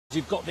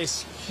You've got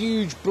this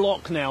huge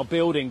block now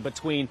building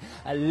between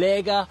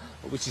Lega,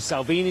 which is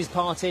Salvini's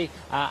party,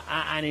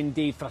 and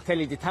indeed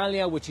Fratelli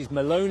d'Italia, which is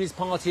Meloni's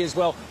party as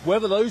well.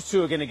 Whether those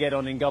two are going to get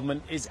on in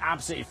government is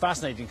absolutely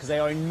fascinating because they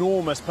are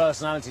enormous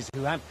personalities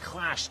who have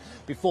clashed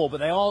before, but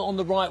they are on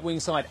the right-wing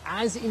side,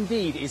 as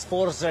indeed is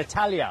Forza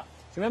Italia.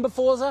 Do you remember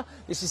Forza?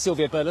 This is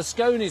Silvio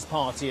Berlusconi's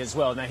party as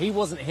well. Now, he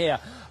wasn't here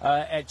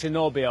at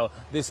Chernobyl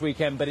this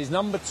weekend, but his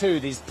number two,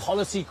 his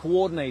policy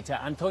coordinator,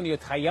 Antonio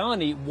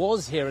Tajani,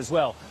 was here as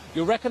well.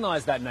 You'll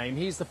recognise that name.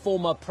 He's the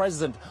former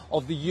president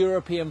of the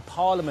European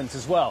Parliament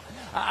as well.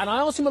 And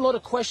I asked him a lot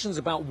of questions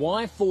about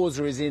why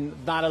Forza is in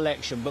that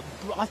election. But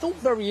I thought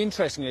very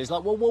interestingly, it's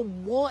like, well,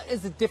 what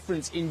is the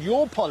difference in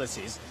your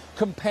policies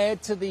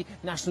compared to the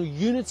national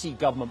unity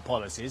government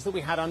policies that we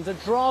had under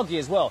Draghi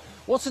as well?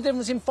 What's the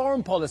difference in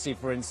foreign policy,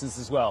 for instance,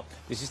 as well?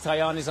 This is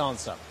Tajani's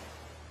answer.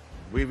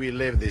 We will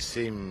have the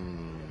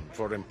same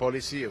foreign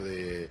policy of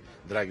the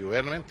Draghi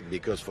government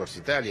because Forza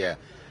Italia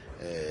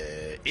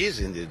is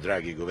in the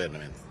Draghi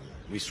government.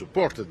 We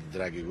supported the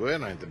Draghi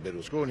government.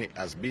 Berlusconi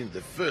has been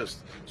the first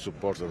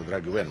supporter of the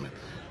Draghi government.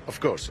 Of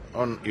course,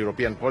 on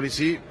European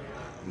policy,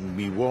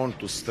 we want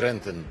to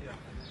strengthen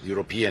the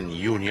European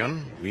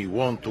Union. We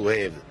want to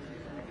have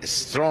a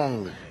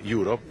strong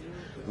Europe.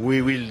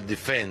 We will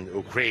defend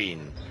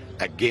Ukraine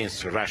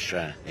against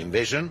Russia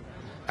invasion.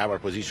 Our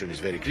position is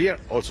very clear.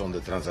 Also on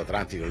the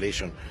transatlantic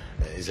relation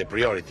is a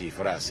priority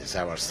for us. It's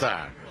our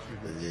star.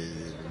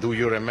 Do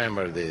you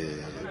remember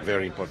the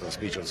very important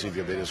speech of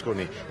Silvio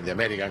Berlusconi in the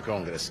American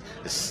Congress?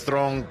 A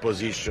strong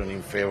position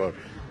in favor of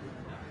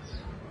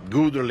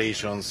good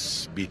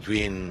relations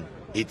between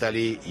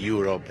Italy,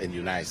 Europe and the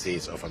United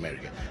States of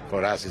America.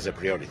 For us it's a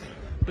priority.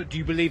 But do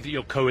you believe that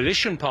your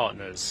coalition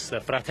partners,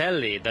 the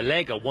Fratelli, the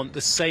Lega, want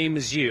the same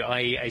as you,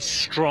 i.e. a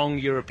strong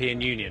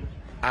European Union?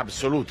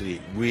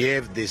 Absolutely. We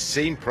have the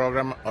same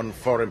program on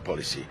foreign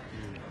policy.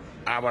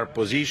 Our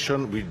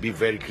position will be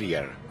very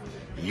clear.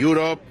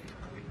 Europe,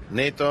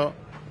 NATO,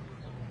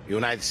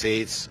 United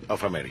States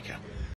of America.